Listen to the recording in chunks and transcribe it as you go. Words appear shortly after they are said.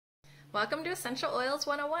Welcome to Essential Oils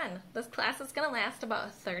 101. This class is going to last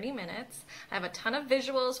about 30 minutes. I have a ton of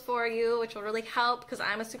visuals for you, which will really help because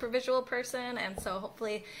I'm a super visual person, and so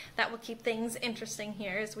hopefully that will keep things interesting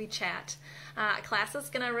here as we chat. Class is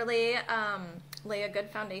going to really lay a good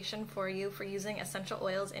foundation for you for using essential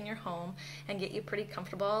oils in your home and get you pretty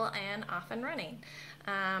comfortable and off and running.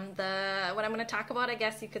 What I'm going to talk about, I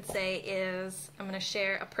guess you could say, is I'm going to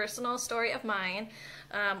share a personal story of mine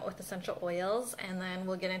with essential oils, and then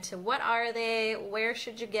we'll get into what are they, where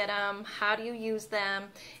should you get them, how do you use them,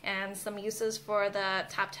 and some uses for the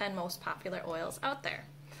top 10 most popular oils out there.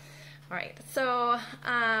 All right, so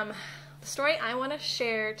the story I want to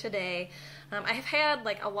share today, I have had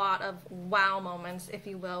like a lot of wow moments, if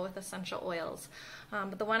you will, with essential oils.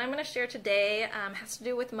 But the one I'm going to share today has to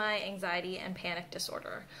do with my anxiety and panic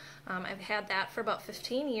disorder. I've had that for about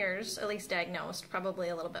 15 years, at least diagnosed, probably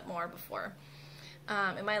a little bit more before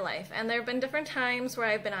in my life. And there have been different times where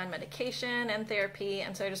I've been on medication and therapy,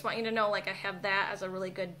 and so I just want you to know, like, I have that as a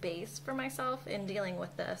really good base for myself in dealing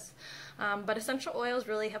with this. But essential oils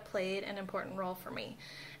really have played an important role for me.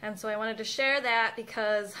 And so I wanted to share that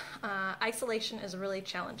because isolation is really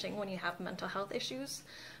challenging when you have mental health issues.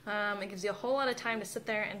 It gives you a whole lot of time to sit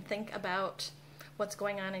there and think about what's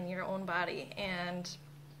going on in your own body, and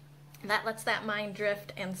that lets that mind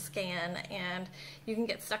drift and scan, and you can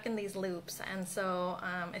get stuck in these loops. And so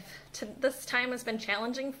if this time has been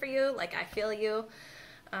challenging for you, like, I feel you,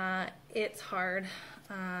 it's hard.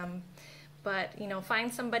 But, you know,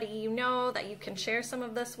 find somebody you know that you can share some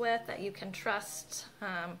of this with, that you can trust.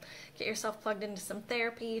 Get yourself plugged into some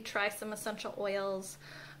therapy, try some essential oils.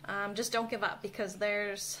 Just don't give up, because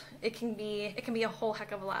it can be a whole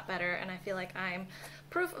heck of a lot better, and I feel like I'm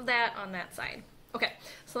proof of that on that side. Okay,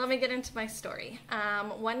 so let me get into my story.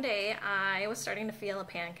 One day I was starting to feel a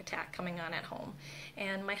panic attack coming on at home,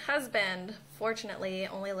 and my husband, fortunately,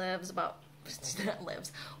 only works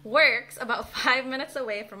about 5 minutes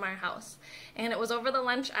away from our house. And it was over the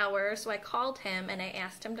lunch hour, so I called him and I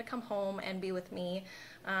asked him to come home and be with me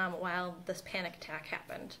while this panic attack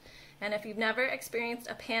happened. And if you've never experienced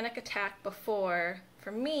a panic attack before,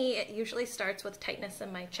 for me, it usually starts with tightness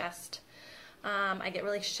in my chest. I get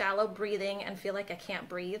really shallow breathing and feel like I can't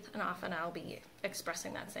breathe, and often I'll be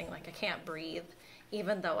expressing that, saying like I can't breathe,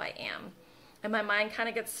 even though I am. And my mind kind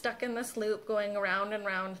of gets stuck in this loop, going around and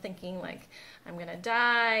around, thinking like, I'm gonna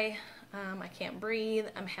die, I can't breathe,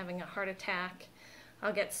 I'm having a heart attack.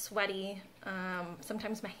 I'll get sweaty.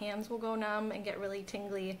 Sometimes my hands will go numb and get really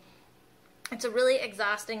tingly. It's a really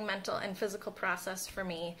exhausting mental and physical process for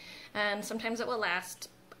me, and sometimes it will last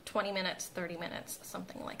 20 minutes, 30 minutes,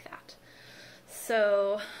 something like that.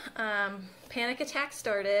 So panic attack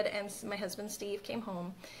started, and my husband Steve came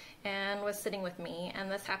home and was sitting with me, and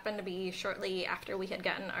this happened to be shortly after we had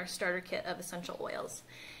gotten our starter kit of essential oils.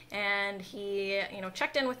 And he,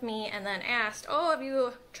 checked in with me and then asked, "Oh, have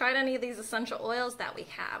you tried any of these essential oils that we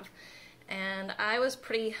have?" And I was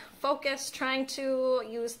pretty focused, trying to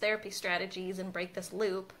use therapy strategies and break this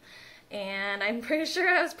loop. And I'm pretty sure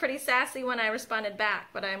I was pretty sassy when I responded back,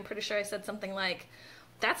 but I'm pretty sure I said something like,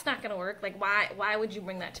 "That's not going to work. Like, why would you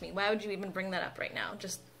bring that to me? Why would you even bring that up right now?"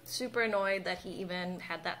 Just super annoyed that he even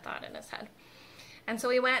had that thought in his head. And so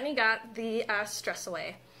he went and he got the Stress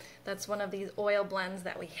Away. That's one of these oil blends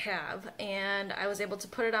that we have. And I was able to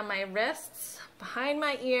put it on my wrists, behind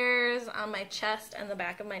my ears, on my chest, and the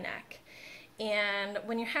back of my neck. And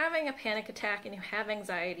when you're having a panic attack and you have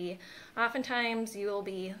anxiety, oftentimes you will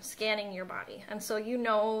be scanning your body. And so you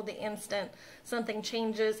know the instant something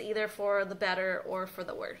changes, either for the better or for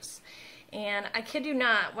the worse. And I kid you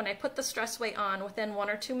not, when I put the Stress Away on, within 1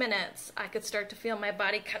 or 2 minutes, I could start to feel my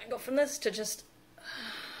body kind of go from this to just,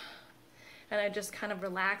 and I just kind of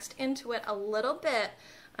relaxed into it a little bit,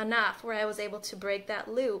 enough where I was able to break that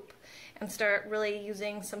loop and start really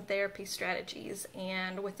using some therapy strategies.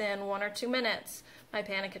 And within 1 or 2 minutes, my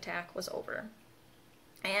panic attack was over.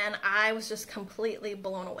 And I was just completely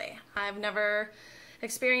blown away. I've never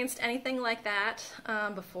experienced anything like that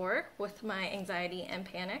before with my anxiety and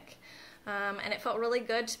panic. And it felt really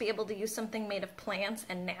good to be able to use something made of plants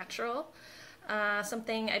and natural.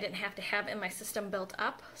 Something I didn't have to have in my system built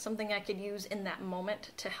up, something I could use in that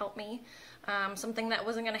moment to help me, something that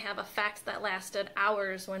wasn't going to have effects that lasted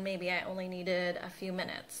hours when maybe I only needed a few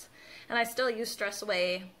minutes. And I still use Stress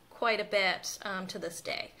Away quite a bit to this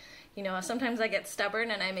day. Sometimes I get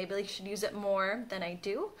stubborn and I maybe should use it more than I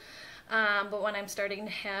do. But when I'm starting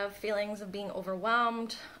to have feelings of being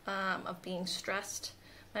overwhelmed, of being stressed,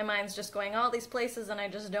 my mind's just going all these places and I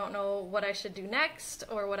just don't know what I should do next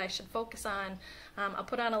or what I should focus on. I'll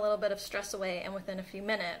put on a little bit of Stress Away, and within a few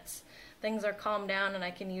minutes things are calmed down and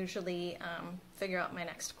I can usually figure out my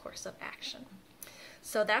next course of action.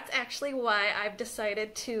 So that's actually why I've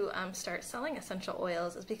decided to start selling essential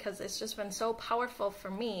oils, is because it's just been so powerful for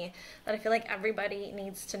me that I feel like everybody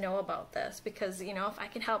needs to know about this, because, you know, if I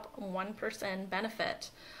can help one person benefit,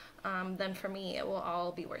 then for me it will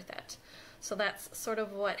all be worth it. So that's sort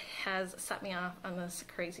of what has set me off on this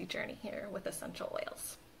crazy journey here with essential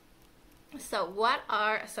oils. So what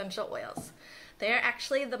are essential oils? They are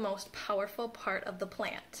actually the most powerful part of the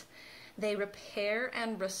plant. They repair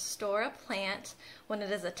and restore a plant when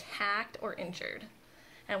it is attacked or injured.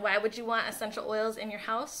 And why would you want essential oils in your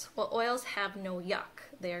house? Well, oils have no yuck.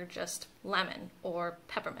 They're just lemon or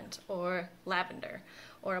peppermint or lavender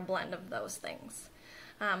or a blend of those things.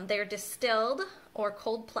 They're distilled or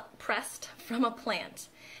cold pressed from a plant.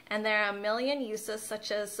 And there are a million uses,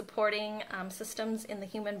 such as supporting systems in the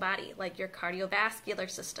human body, like your cardiovascular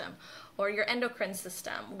system or your endocrine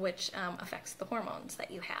system, which affects the hormones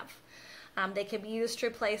that you have. They can be used to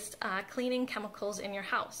replace cleaning chemicals in your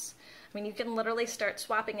house. I mean, you can literally start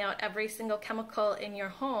swapping out every single chemical in your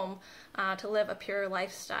home to live a pure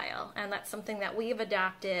lifestyle. And that's something that we've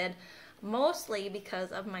adopted mostly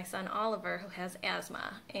because of my son Oliver, who has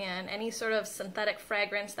asthma. And any sort of synthetic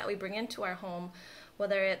fragrance that we bring into our home,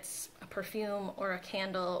 whether it's a perfume or a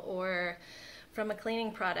candle or from a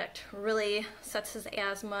cleaning product, really sets his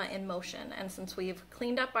asthma in motion. And since we've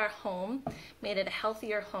cleaned up our home, made it a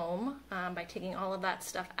healthier home by taking all of that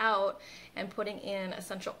stuff out and putting in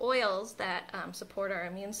essential oils that support our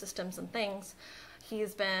immune systems and things,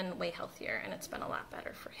 he's been way healthier, and it's been a lot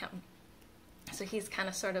better for him. So he's kind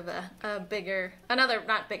of sort of a bigger,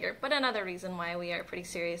 not bigger, but another reason why we are pretty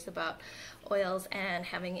serious about oils and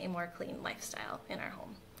having a more clean lifestyle in our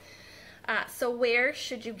home. So where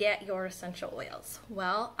should you get your essential oils?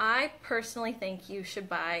 Well, I personally think you should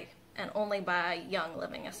buy and only buy Young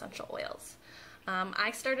Living essential oils.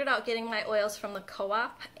 I started out getting my oils from the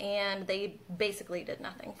co-op, and they basically did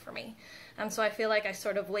nothing for me. And so I feel like I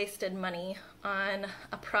sort of wasted money on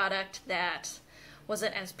a product that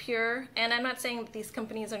wasn't as pure. And I'm not saying that these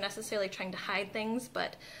companies are necessarily trying to hide things,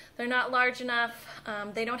 but they're not large enough.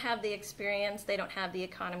 They don't have the experience. They don't have the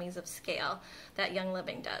economies of scale that Young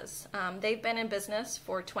Living does. They've been in business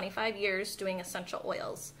for 25 years doing essential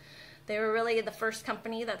oils. They were really the first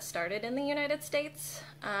company that started in the United States,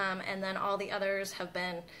 and then all the others have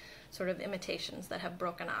been sort of imitations that have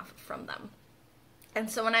broken off from them. And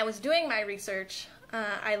so when I was doing my research,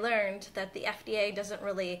 I learned that the FDA doesn't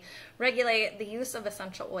really regulate the use of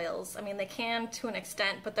essential oils. I mean, they can to an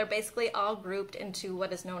extent, but they're basically all grouped into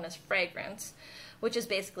what is known as fragrance, which is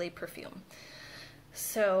basically perfume.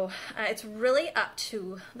 So it's really up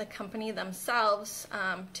to the company themselves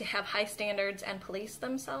to have high standards and police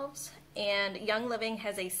themselves. And Young Living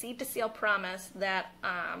has a seed to seal promise that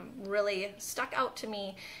really stuck out to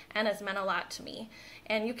me and has meant a lot to me.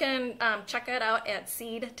 And you can check it out at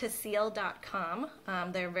seedtoseal.com.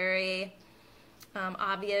 They're very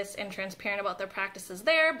obvious and transparent about their practices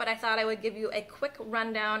there, but I thought I would give you a quick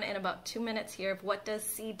rundown in about 2 minutes here of what does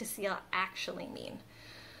seed to seal actually mean.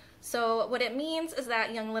 So what it means is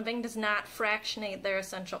that Young Living does not fractionate their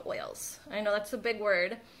essential oils. I know that's a big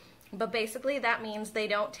word, but basically that means they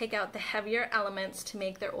don't take out the heavier elements to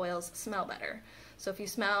make their oils smell better. So if you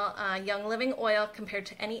smell Young Living oil compared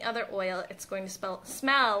to any other oil, it's going to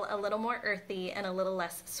smell a little more earthy and a little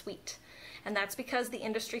less sweet. And that's because the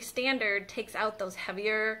industry standard takes out those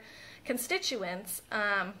heavier constituents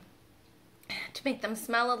to make them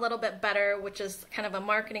smell a little bit better, which is kind of a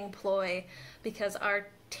marketing ploy because our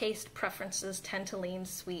taste preferences tend to lean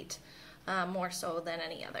sweet more so than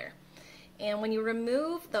any other. And when you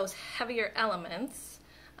remove those heavier elements,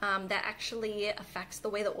 that actually affects the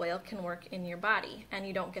way the oil can work in your body, and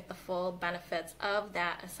you don't get the full benefits of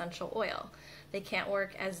that essential oil. They can't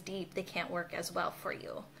work as deep, they can't work as well for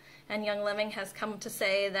you. And Young Living has come to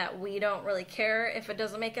say that we don't really care if it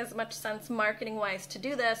doesn't make as much sense marketing-wise to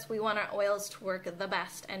do this. We want our oils to work the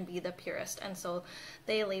best and be the purest, and so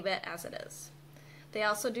they leave it as it is. They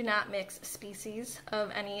also do not mix species of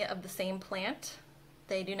any of the same plant.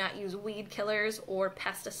 They do not use weed killers or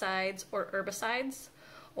pesticides or herbicides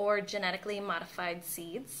or genetically modified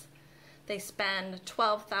seeds. They spend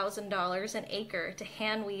 $12,000 an acre to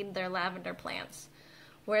hand weed their lavender plants,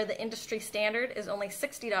 where the industry standard is only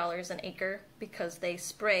 $60 an acre because they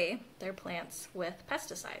spray their plants with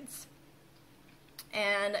pesticides.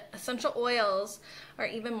 And essential oils are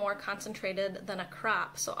even more concentrated than a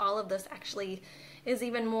crop, so all of this actually is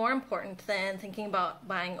even more important than thinking about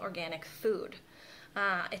buying organic food.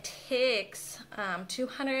 It takes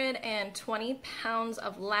 220 pounds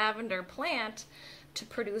of lavender plant to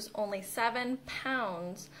produce only 7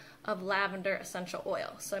 pounds of lavender essential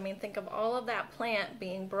oil. So I mean, think of all of that plant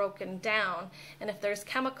being broken down, and if there's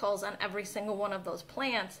chemicals on every single one of those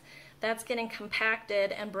plants, that's getting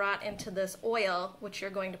compacted and brought into this oil, which you're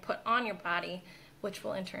going to put on your body, which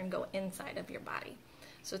will in turn go inside of your body.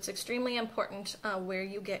 So it's extremely important where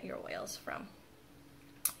you get your oils from.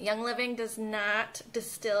 Young Living does not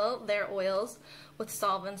distill their oils with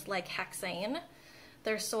solvents like hexane.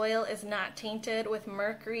 Their soil is not tainted with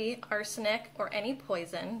mercury, arsenic, or any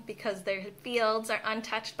poison because their fields are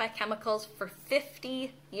untouched by chemicals for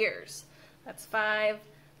 50 years. That's 50.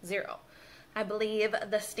 I believe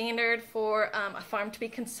the standard for a farm to be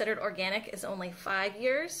considered organic is only 5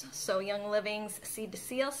 years, so Young Living's seed to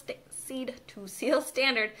seal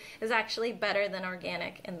standard is actually better than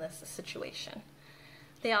organic in this situation.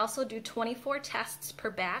 They also do 24 tests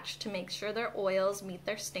per batch to make sure their oils meet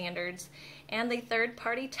their standards, and they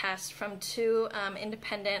third-party test from 2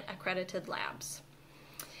 independent accredited labs.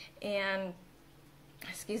 And,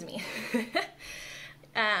 excuse me,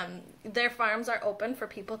 their farms are open for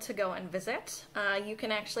people to go and visit. You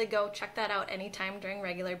can actually go check that out anytime during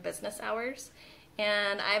regular business hours.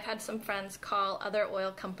 And I've had some friends call other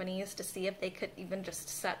oil companies to see if they could even just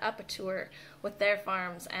set up a tour with their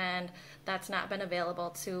farms, and that's not been available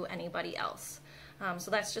to anybody else.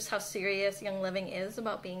 So that's just how serious Young Living is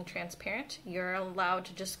about being transparent. You're allowed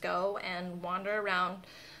to just go and wander around,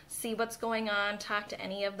 see what's going on, talk to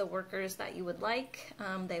any of the workers that you would like.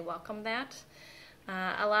 They welcome that.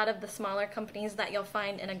 A lot of the smaller companies that you'll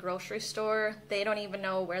find in a grocery store, they don't even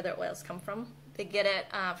know where their oils come from. They get it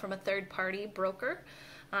from a third-party broker,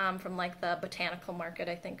 from like the botanical market,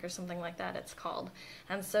 I think, or something like that it's called.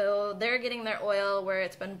 And so they're getting their oil where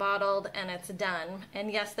it's been bottled and it's done. And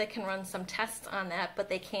yes, they can run some tests on that, but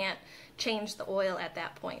they can't change the oil at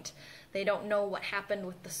that point. They don't know what happened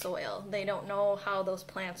with the soil. They don't know how those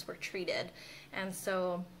plants were treated. And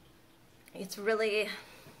so it's really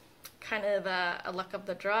kind of a luck of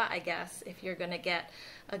the draw, I guess, if you're going to get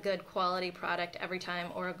a good quality product every time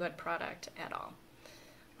or a good product at all.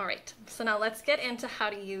 All right, so now let's get into how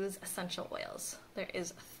to use essential oils. There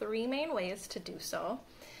is 3 main ways to do so.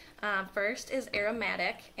 First is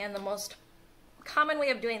aromatic, and the most common way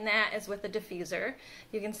of doing that is with a diffuser.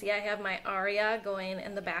 You can see I have my Aria going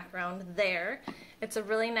in the background there. It's a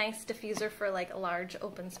really nice diffuser for like large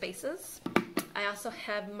open spaces. I also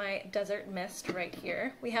have my Desert Mist right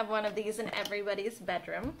here. We have one of these in everybody's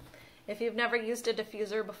bedroom. If you've never used a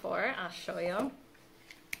diffuser before, I'll show you.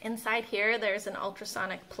 Inside here, there's an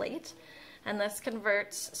ultrasonic plate, and this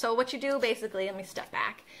converts, so what you do basically, let me step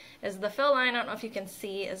back, is the fill line, I don't know if you can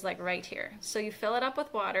see, is like right here. So you fill it up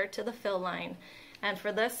with water to the fill line, and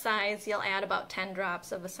for this size, you'll add about 10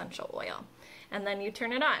 drops of essential oil, and then you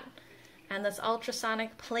turn it on. And this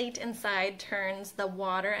ultrasonic plate inside turns the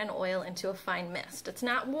water and oil into a fine mist. It's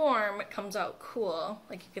not warm, it comes out cool,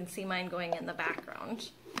 like you can see mine going in the background.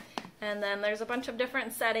 And then there's a bunch of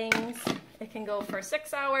different settings. It can go for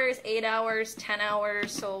 6 hours, 8 hours, 10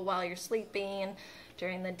 hours, so while you're sleeping,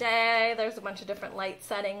 during the day, there's a bunch of different light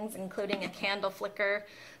settings, including a candle flicker,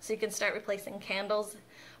 so you can start replacing candles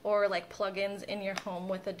or like plug-ins in your home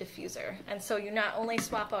with a diffuser. And so you not only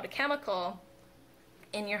swap out a chemical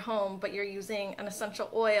in your home, but you're using an essential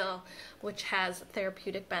oil which has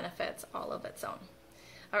therapeutic benefits all of its own.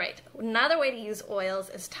 All right, another way to use oils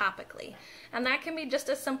is topically, and that can be just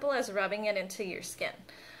as simple as rubbing it into your skin.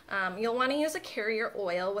 You'll want to use a carrier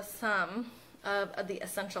oil with some of the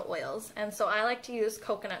essential oils, and so I like to use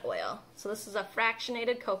coconut oil. So this is a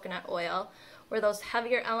fractionated coconut oil where those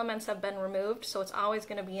heavier elements have been removed, so it's always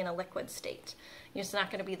going to be in a liquid state. It's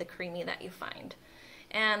not going to be the creamy that you find.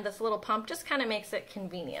 And this little pump just kind of makes it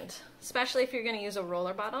convenient, especially if you're going to use a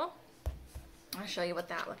roller bottle. I'll show you what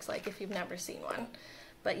that looks like if you've never seen one.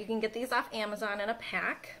 But you can get these off Amazon in a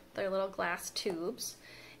pack. They're little glass tubes.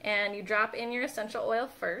 And you drop in your essential oil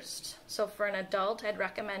first. So for an adult, I'd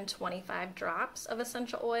recommend 25 drops of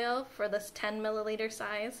essential oil for this 10 milliliter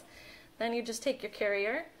size. Then you just take your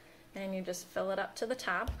carrier and you just fill it up to the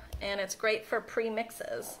top. And it's great for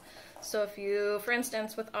pre-mixes. So if you, for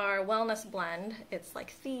instance, with our wellness blend, it's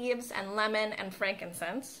like thieves and lemon and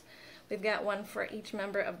frankincense. We've got one for each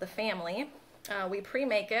member of the family. We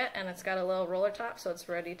pre-make it, and it's got a little roller top, so it's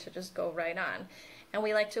ready to just go right on. And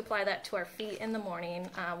we like to apply that to our feet in the morning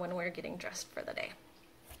when we're getting dressed for the day.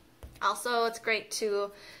 Also, it's great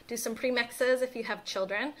to do some premixes if you have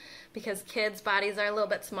children, because kids' bodies are a little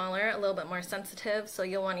bit smaller, a little bit more sensitive, so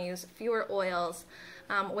you'll want to use fewer oils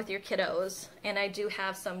with your kiddos. And I do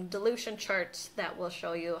have some dilution charts that will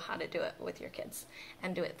show you how to do it with your kids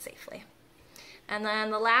and do it safely. And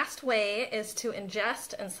then the last way is to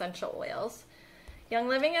ingest essential oils. Young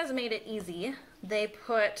Living has made it easy they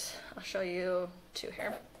put, I'll show you two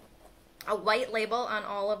here, a white label on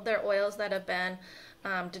all of their oils that have been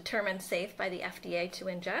determined safe by the FDA to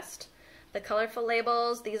ingest. The colorful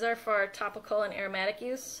labels, these are for topical and aromatic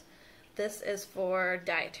use. This is for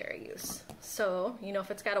dietary use. So, you know,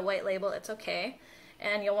 if it's got a white label, it's okay.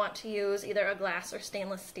 And you'll want to use either a glass or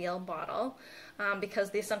stainless steel bottle because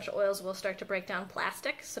the essential oils will start to break down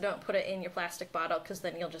plastic. So don't put it in your plastic bottle because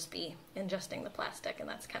then you'll just be ingesting the plastic and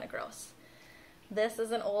that's kind of gross. This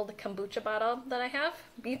is an old kombucha bottle that I have.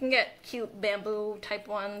 You can get cute bamboo type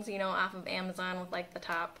ones, you know, off of Amazon with like the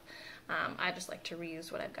top. I just like to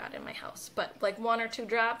reuse what I've got in my house. But like 1 or 2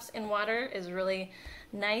 drops in water is really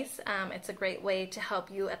nice. It's a great way to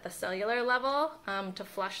help you at the cellular level to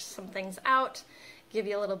flush some things out, give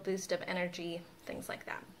you a little boost of energy, things like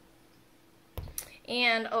that.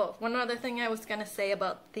 And oh, one other thing I was going to say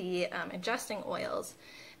about the ingesting oils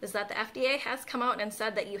is that the FDA has come out and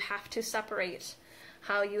said that you have to separate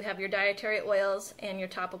how you have your dietary oils and your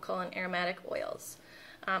topical and aromatic oils.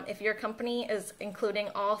 If your company is including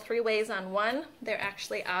all 3 ways on one, they're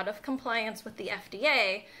actually out of compliance with the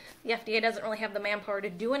FDA. The FDA doesn't really have the manpower to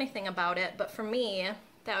do anything about it, but for me,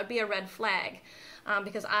 that would be a red flag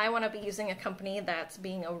because I want to be using a company that's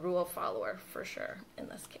being a rule follower for sure in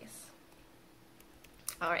this case.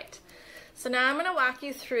 All right, so now I'm going to walk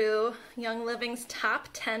you through Young Living's top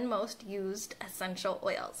 10 most used essential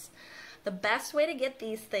oils. The best way to get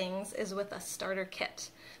these things is with a starter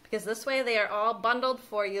kit, because this way they are all bundled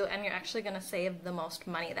for you and you're actually going to save the most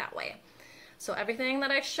money that way. So everything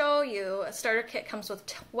that I show you, a starter kit comes with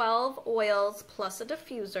 12 oils plus a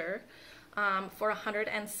diffuser for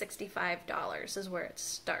 $165 is where it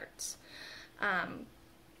starts.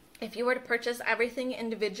 If you were to purchase everything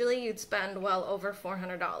individually, you'd spend well over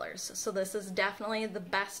 $400. So this is definitely the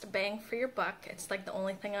best bang for your buck. It's like the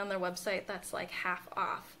only thing on their website that's like half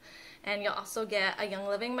off. And you'll also get a Young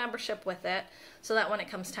Living membership with it, so that when it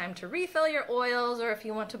comes time to refill your oils or if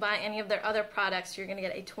you want to buy any of their other products, you're going to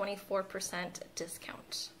get a 24%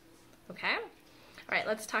 discount. Okay? All right,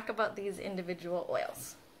 let's talk about these individual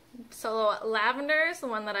oils. So lavender is the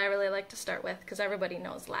one that I really like to start with because everybody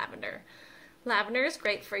knows lavender. Lavender is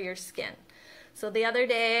great for your skin. So the other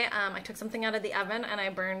day, I took something out of the oven and I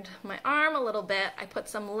burned my arm a little bit. I put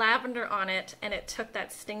some lavender on it and it took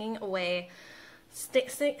that stinging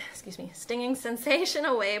sensation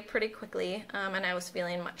away pretty quickly, and I was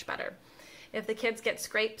feeling much better. If the kids get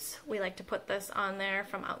scrapes, we like to put this on there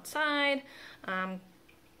from outside.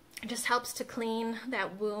 It just helps to clean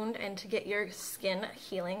that wound and to get your skin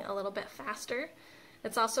healing a little bit faster.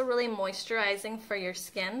 It's also really moisturizing for your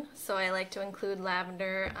skin, so I like to include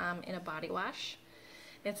lavender in a body wash.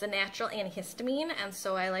 It's a natural antihistamine, and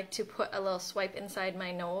so I like to put a little swipe inside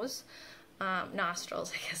my nose.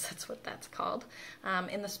 Nostrils, I guess that's what that's called,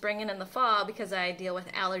 in the spring and in the fall because I deal with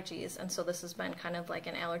allergies, and so this has been kind of like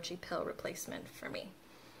an allergy pill replacement for me.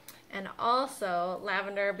 And also,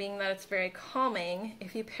 lavender, being that it's very calming,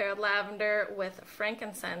 if you pair lavender with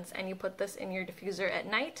frankincense and you put this in your diffuser at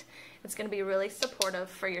night, it's going to be really supportive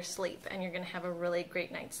for your sleep, and you're going to have a really great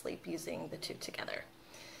night's sleep using the two together.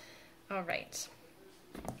 All right.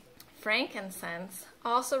 Frankincense,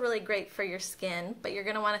 also really great for your skin, but you're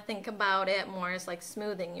going to want to think about it more as like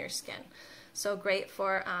smoothing your skin. So great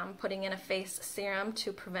for putting in a face serum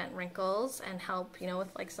to prevent wrinkles and help, you know,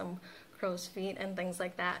 with like some crow's feet and things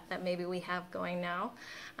like that that maybe we have going now.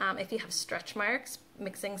 If you have stretch marks,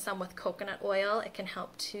 mixing some with coconut oil, it can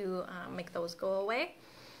help to make those go away.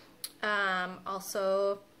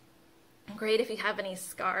 Also great if you have any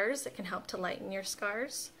scars, it can help to lighten your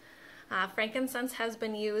scars. Frankincense has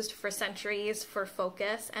been used for centuries for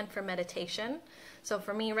focus and for meditation. So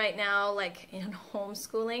for me right now, like in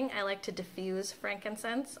homeschooling, I like to diffuse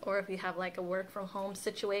frankincense, or if you have like a work from home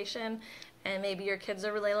situation and maybe your kids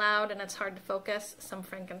are really loud and it's hard to focus, some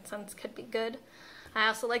frankincense could be good. I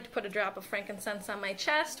also like to put a drop of frankincense on my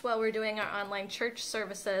chest while we're doing our online church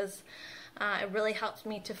services. It really helps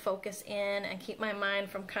me to focus in and keep my mind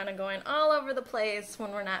from kind of going all over the place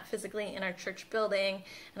when we're not physically in our church building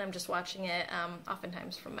and I'm just watching it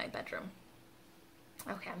oftentimes from my bedroom.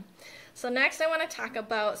 Okay, so next I want to talk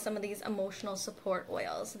about some of these emotional support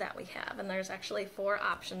oils that we have, and there's actually 4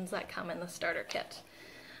 options that come in the starter kit.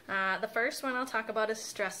 The first one I'll talk about is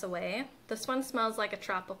Stress Away. This one smells like a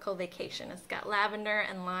tropical vacation. It's got lavender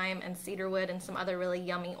and lime and cedarwood and some other really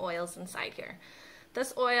yummy oils inside here.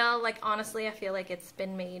 This oil, like honestly, I feel like it's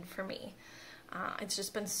been made for me. It's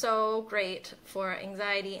just been so great for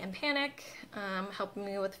anxiety and panic, helping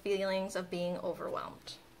me with feelings of being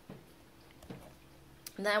overwhelmed.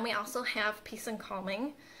 And then we also have Peace and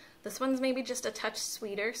Calming. This one's maybe just a touch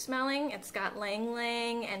sweeter smelling. It's got Lang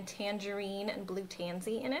Lang and tangerine and blue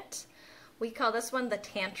tansy in it. We call this one the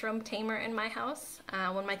tantrum tamer in my house.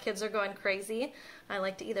 When my kids are going crazy, I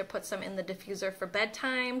like to either put some in the diffuser for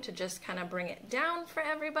bedtime to just kind of bring it down for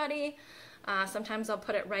everybody. Sometimes I'll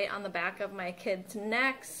put it right on the back of my kids'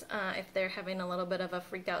 necks if they're having a little bit of a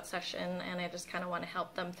freak out session and I just kind of want to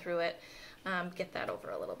help them through it, get that over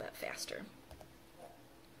a little bit faster.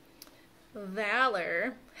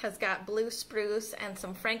 Valor has got blue spruce and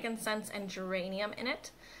some frankincense and geranium in it.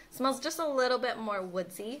 Smells just a little bit more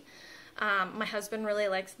woodsy. My husband really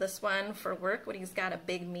likes this one for work when he's got a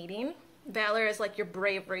big meeting. Valor is like your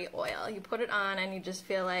bravery oil. You put it on and you just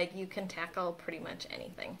feel like you can tackle pretty much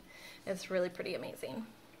anything. It's really pretty amazing.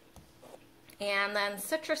 And then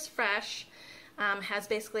Citrus Fresh has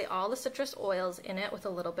basically all the citrus oils in it with a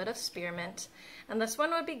little bit of spearmint. And this one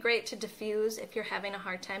would be great to diffuse if you're having a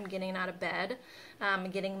hard time getting out of bed,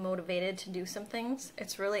 getting motivated to do some things.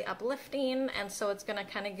 It's really uplifting, and so it's going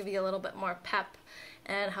to kind of give you a little bit more pep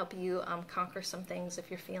and help you conquer some things if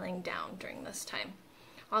you're feeling down during this time.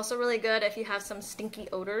 Also really good if you have some stinky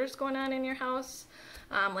odors going on in your house,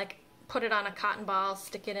 like put it on a cotton ball,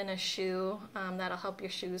 stick it in a shoe. That'll help your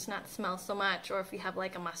shoes not smell so much. Or if you have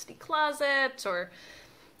like a musty closet or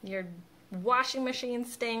your washing machine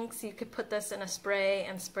stinks, you could put this in a spray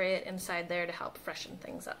and spray it inside there to help freshen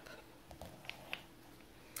things up.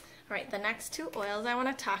 All right, the next two oils I want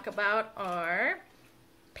to talk about are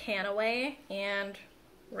Panaway and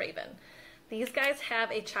Raven. These guys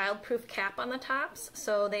have a child-proof cap on the tops,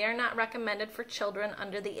 so they are not recommended for children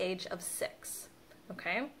under the age of 6.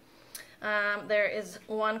 Okay? There is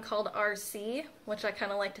one called RC, which I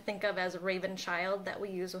kind of like to think of as Raven Child that we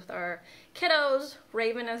use with our kiddos.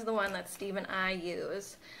 Raven is the one that Steve and I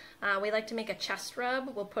use. We like to make a chest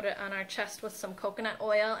rub. We'll put it on our chest with some coconut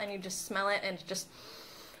oil, and you just smell it, and it just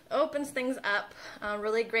opens things up.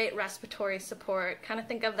 Really great respiratory support. Kind of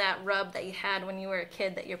think of that rub that you had when you were a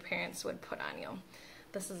kid that your parents would put on you.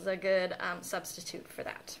 This is a good substitute for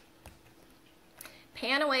that.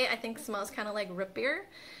 Panaway, I think, smells kind of like root beer.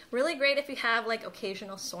 Really great if you have like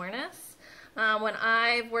occasional soreness. When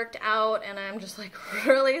I've worked out and I'm just like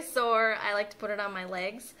really sore, I like to put it on my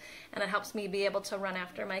legs, and it helps me be able to run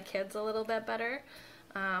after my kids a little bit better.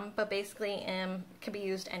 But basically it can be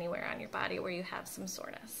used anywhere on your body where you have some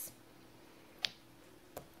soreness.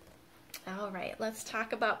 All right, let's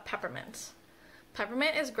talk about peppermint.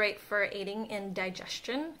 Peppermint is great for aiding in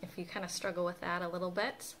digestion if you kind of struggle with that a little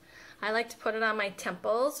bit. I like to put it on my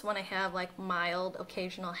temples when I have like mild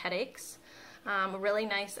occasional headaches. Really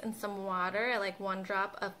nice in some water. I like 1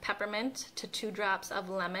 drop of peppermint to 2 drops of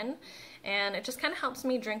lemon, and it just kind of helps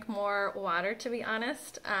me drink more water, to be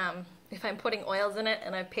honest. If I'm putting oils in it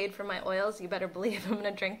and I've paid for my oils, you better believe I'm going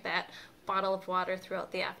to drink that bottle of water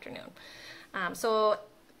throughout the afternoon. So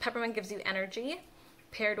peppermint gives you energy.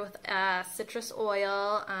 Paired with citrus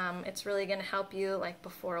oil, it's really going to help you like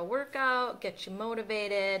before a workout, get you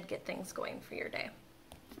motivated, get things going for your day.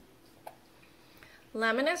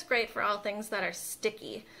 Lemon is great for all things that are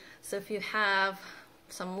sticky. So if you have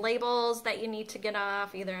some labels that you need to get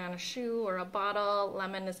off, either on a shoe or a bottle,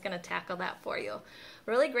 lemon is going to tackle that for you.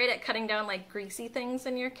 Really great at cutting down like greasy things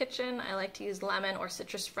in your kitchen. I like to use lemon or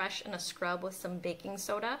Citrus Fresh in a scrub with some baking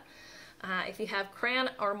soda. If you have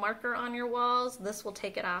crayon or marker on your walls, this will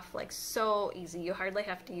take it off like so easy. You hardly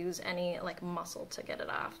have to use any like muscle to get it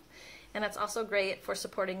off. And it's also great for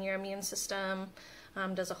supporting your immune system.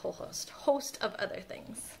 Does a whole host of other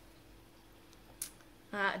things.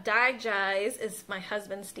 Digize is my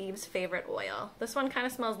husband Steve's favorite oil. This one kind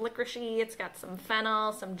of smells licoricey. It's got some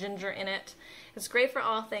fennel, some ginger in it. It's great for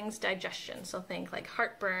all things digestion. So think like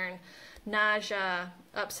heartburn, nausea,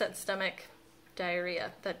 upset stomach,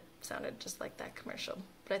 diarrhea. That sounded just like that commercial,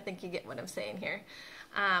 but I think you get what I'm saying here.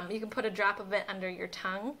 You can put a drop of it under your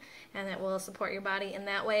tongue, and it will support your body in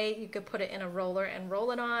that way. You could put it in a roller and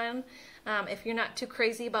roll it on. If you're not too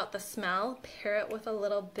crazy about the smell, pair it with a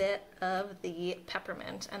little bit of the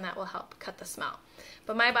peppermint, and that will help cut the smell.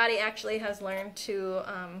 But my body actually has learned to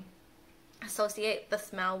associate the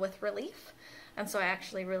smell with relief, and so I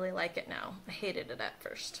actually really like it now. I hated it at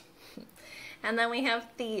first. And then we have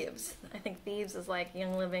Thieves. I think Thieves is like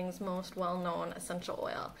Young Living's most well-known essential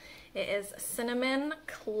oil. It is cinnamon,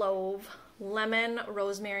 clove, lemon,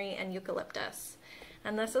 rosemary, and eucalyptus.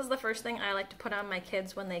 And this is the first thing I like to put on my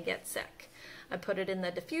kids when they get sick. I put it in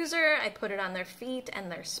the diffuser, I put it on their feet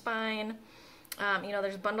and their spine. You know,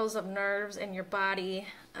 there's bundles of nerves in your body,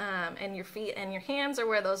 and your feet and your hands are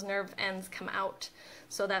where those nerve ends come out.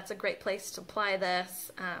 So that's a great place to apply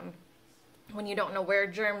this. When you don't know where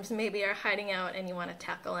germs maybe are hiding out and you want to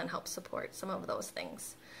tackle and help support some of those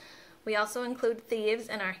things. We also include Thieves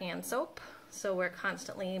in our hand soap, so we're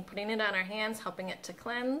constantly putting it on our hands, helping it to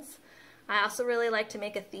cleanse. I also really like to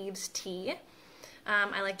make a Thieves tea.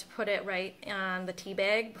 I like to put it right on the tea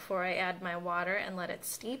bag before I add my water and let it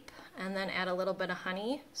steep, and then add a little bit of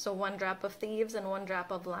honey, so 1 drop of Thieves and 1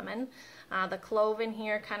 drop of lemon. The clove in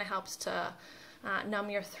here kind of helps to numb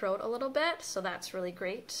your throat a little bit, so that's really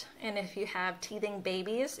great. And if you have teething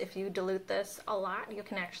babies, if you dilute this a lot, you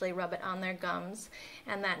can actually rub it on their gums,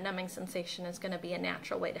 and that numbing sensation is going to be a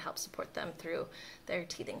natural way to help support them through their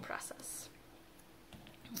teething process.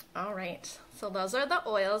 All right, so those are the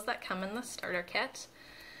oils that come in the starter kit.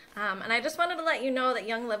 And I just wanted to let you know that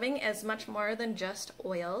Young Living is much more than just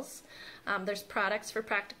oils. There's products for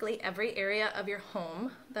practically every area of your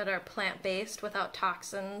home that are plant-based without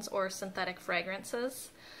toxins or synthetic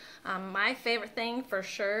fragrances. My favorite thing for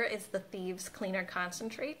sure is the Thieves Cleaner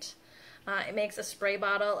Concentrate. It makes a spray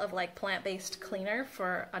bottle of like plant-based cleaner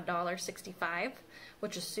for $1.65,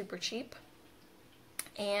 which is super cheap.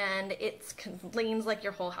 And it cleans like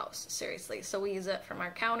your whole house, seriously. So we use it from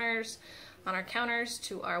our counters, on our counters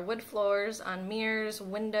to our wood floors, on mirrors,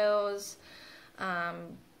 windows.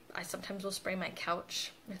 I sometimes will spray my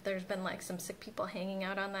couch if there's been like some sick people hanging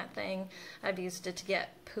out on that thing. I've used it to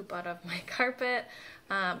get poop out of my carpet.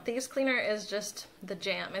 Thieves Cleaner is just the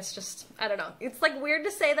jam. It's just, I don't know. It's like weird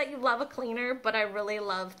to say that you love a cleaner, but I really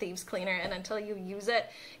love Thieves Cleaner, and until you use it,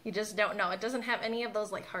 you just don't know. It doesn't have any of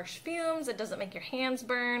those like harsh fumes. It doesn't make your hands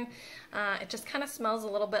burn. It just kind of smells a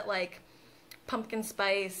little bit like pumpkin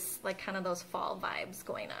spice, like kind of those fall vibes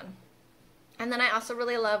going on. And then I also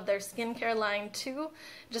really love their skincare line too.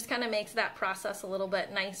 It just kind of makes that process a little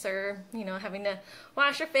bit nicer, you know, having to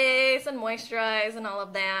wash your face and moisturize and all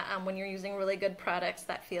of that when you're using really good products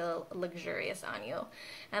that feel luxurious on you.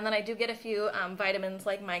 And then I do get a few vitamins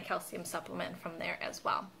like my calcium supplement from there as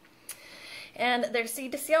well. And their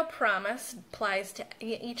Seed to Seal promise applies to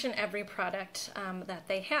each and every product that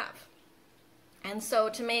they have. And so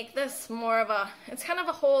to make this more of a, it's kind of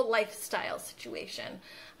a whole lifestyle situation.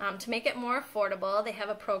 To make it more affordable, they have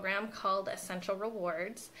a program called Essential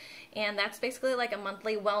Rewards, and that's basically like a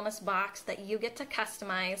monthly wellness box that you get to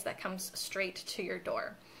customize that comes straight to your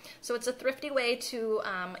door. So it's a thrifty way to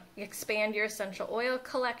expand your essential oil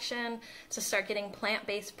collection, to start getting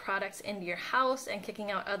plant-based products into your house and kicking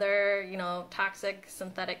out other, you know, toxic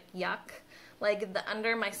synthetic yuck. Like the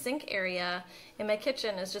under my sink area in my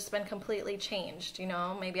kitchen has just been completely changed, you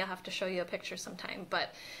know. Maybe I'll have to show you a picture sometime,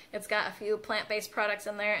 but it's got a few plant-based products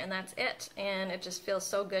in there and that's it. And it just feels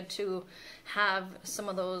so good to have some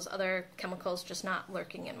of those other chemicals just not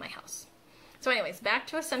lurking in my house. So anyways, back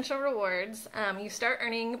to Essential Rewards. You start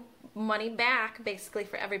earning money back basically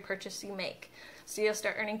for every purchase you make. So you'll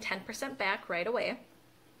start earning 10% back right away.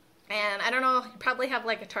 And I don't know, you probably have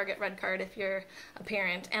like a Target Red Card if you're a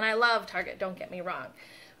parent. And I love Target, don't get me wrong.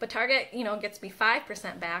 But Target, you know, gets me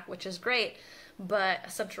 5% back, which is great. But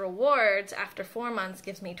Essential Rewards, after 4 months,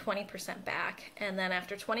 gives me 20% back. And then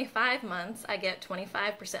after 25 months, I get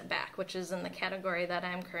 25% back, which is in the category that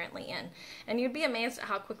I'm currently in. And you'd be amazed at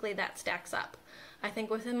how quickly that stacks up. I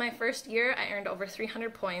think within my first year, I earned over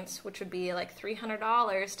 300 points, which would be like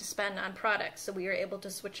 $300 to spend on products. So we were able to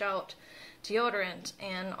switch out deodorant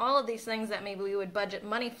and all of these things that maybe we would budget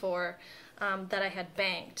money for that I had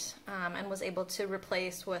banked and was able to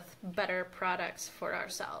replace with better products for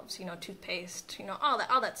ourselves, you know, toothpaste, you know,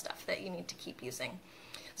 all that stuff that you need to keep using.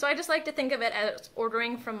 So I just like to think of it as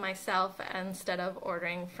ordering from myself instead of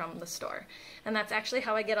ordering from the store. And that's actually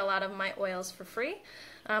how I get a lot of my oils for free.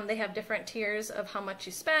 They have different tiers of how much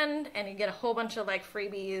you spend, and you get a whole bunch of like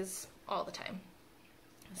freebies all the time.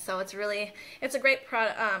 So it's a great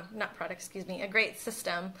a great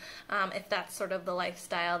system if that's sort of the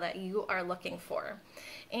lifestyle that you are looking for.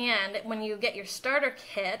 And when you get your starter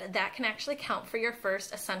kit, that can actually count for your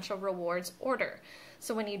first Essential Rewards order.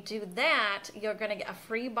 So when you do that, you're going to get a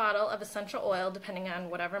free bottle of essential oil, depending on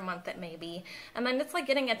whatever month it may be. And then it's like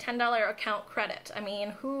getting a $10 account credit. I mean,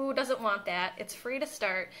 who doesn't want that? It's free to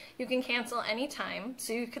start. You can cancel anytime.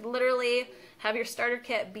 So you could literally have your starter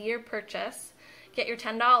kit be your purchase, get your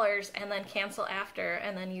 $10, and then cancel after,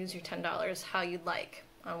 and then use your $10 how you'd like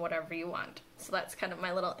on whatever you want. So that's kind of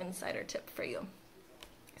my little insider tip for you.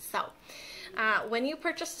 So when you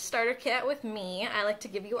purchase a starter kit with me, I like to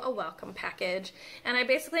give you a welcome package, and I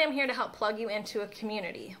basically am here to help plug you into a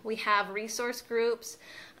community. We have resource groups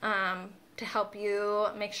to to help you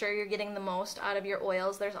make sure you're getting the most out of your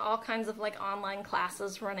oils. There's all kinds of like online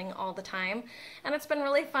classes running all the time, and it's been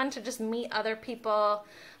really fun to just meet other people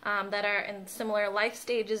that are in similar life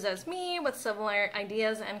stages as me with similar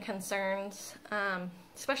ideas and concerns,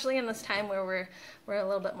 especially in this time where we're a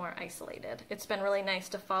little bit more isolated. It's been really nice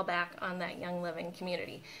to fall back on that Young Living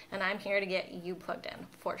community, and I'm here to get you plugged in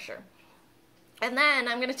for sure. And then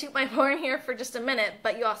I'm going to toot my horn here for just a minute,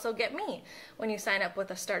 but you also get me when you sign up with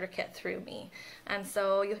a starter kit through me. And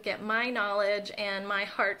so you get my knowledge and my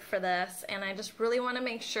heart for this, and I just really want to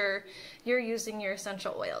make sure you're using your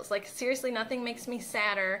essential oils. Like seriously, nothing makes me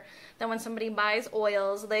sadder than when somebody buys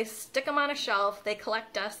oils, they stick them on a shelf, they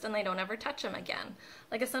collect dust, and they don't ever touch them again.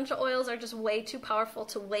 Like essential oils are just way too powerful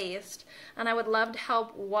to waste, and I would love to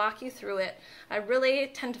help walk you through it. I really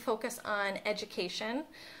tend to focus on education.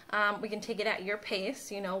 We can take it at your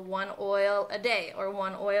pace, you know, 1 oil a day or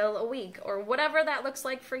 1 oil a week or whatever that looks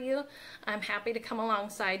like for you. I'm happy to come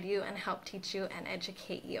alongside you and help teach you and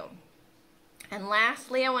educate you. And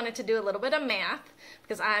lastly, I wanted to do a little bit of math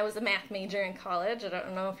because I was a math major in college. I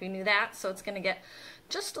don't know if you knew that, so it's going to get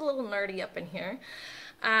just a little nerdy up in here.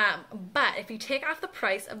 But if you take off the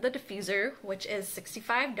price of the diffuser, which is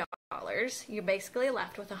 $65, you're basically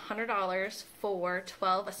left with $100 for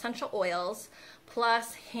 12 essential oils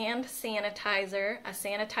plus hand sanitizer, a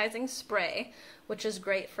sanitizing spray, which is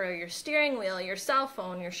great for your steering wheel, your cell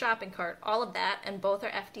phone, your shopping cart, all of that, and both are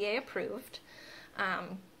FDA approved.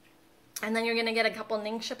 And then you're going to get a couple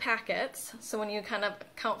Ningxia packets. So when you kind of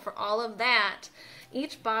count for all of that,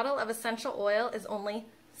 each bottle of essential oil is only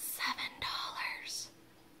 $7.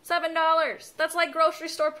 $7! That's like grocery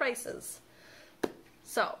store prices.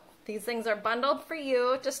 So these things are bundled for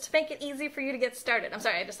you just to make it easy for you to get started. I'm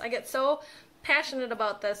sorry, I get so passionate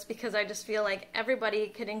about this because I just feel like everybody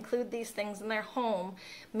could include these things in their home,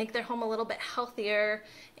 make their home a little bit healthier.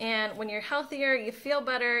 And when you're healthier, you feel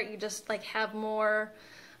better, you just like have more,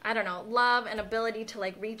 I don't know, love and ability to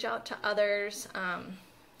like reach out to others.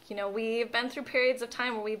 You know, we've been through periods of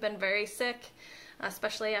time where we've been very sick,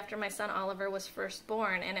 especially after my son Oliver was first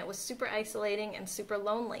born, and it was super isolating and super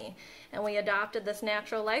lonely. And we adopted this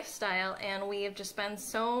natural lifestyle, and we have just been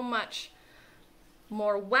so much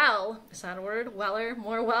more well, is that a word? Weller?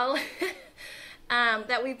 More well?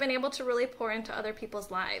 That we've been able to really pour into other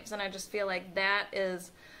people's lives. And I just feel like that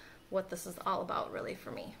is what this is all about really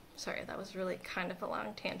for me. Sorry, that was really kind of a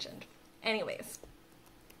long tangent. Anyways.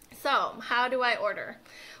 So, how do I order?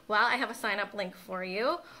 Well, I have a sign-up link for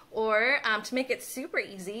you, or to make it super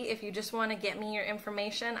easy, if you just want to get me your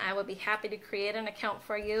information, I would be happy to create an account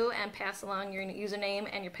for you and pass along your username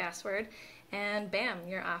and your password, and bam,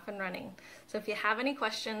 you're off and running. So if you have any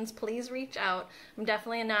questions, please reach out. I'm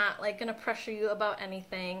definitely not like going to pressure you about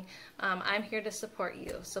anything. I'm here to support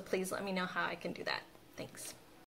you, so please let me know how I can do that. Thanks.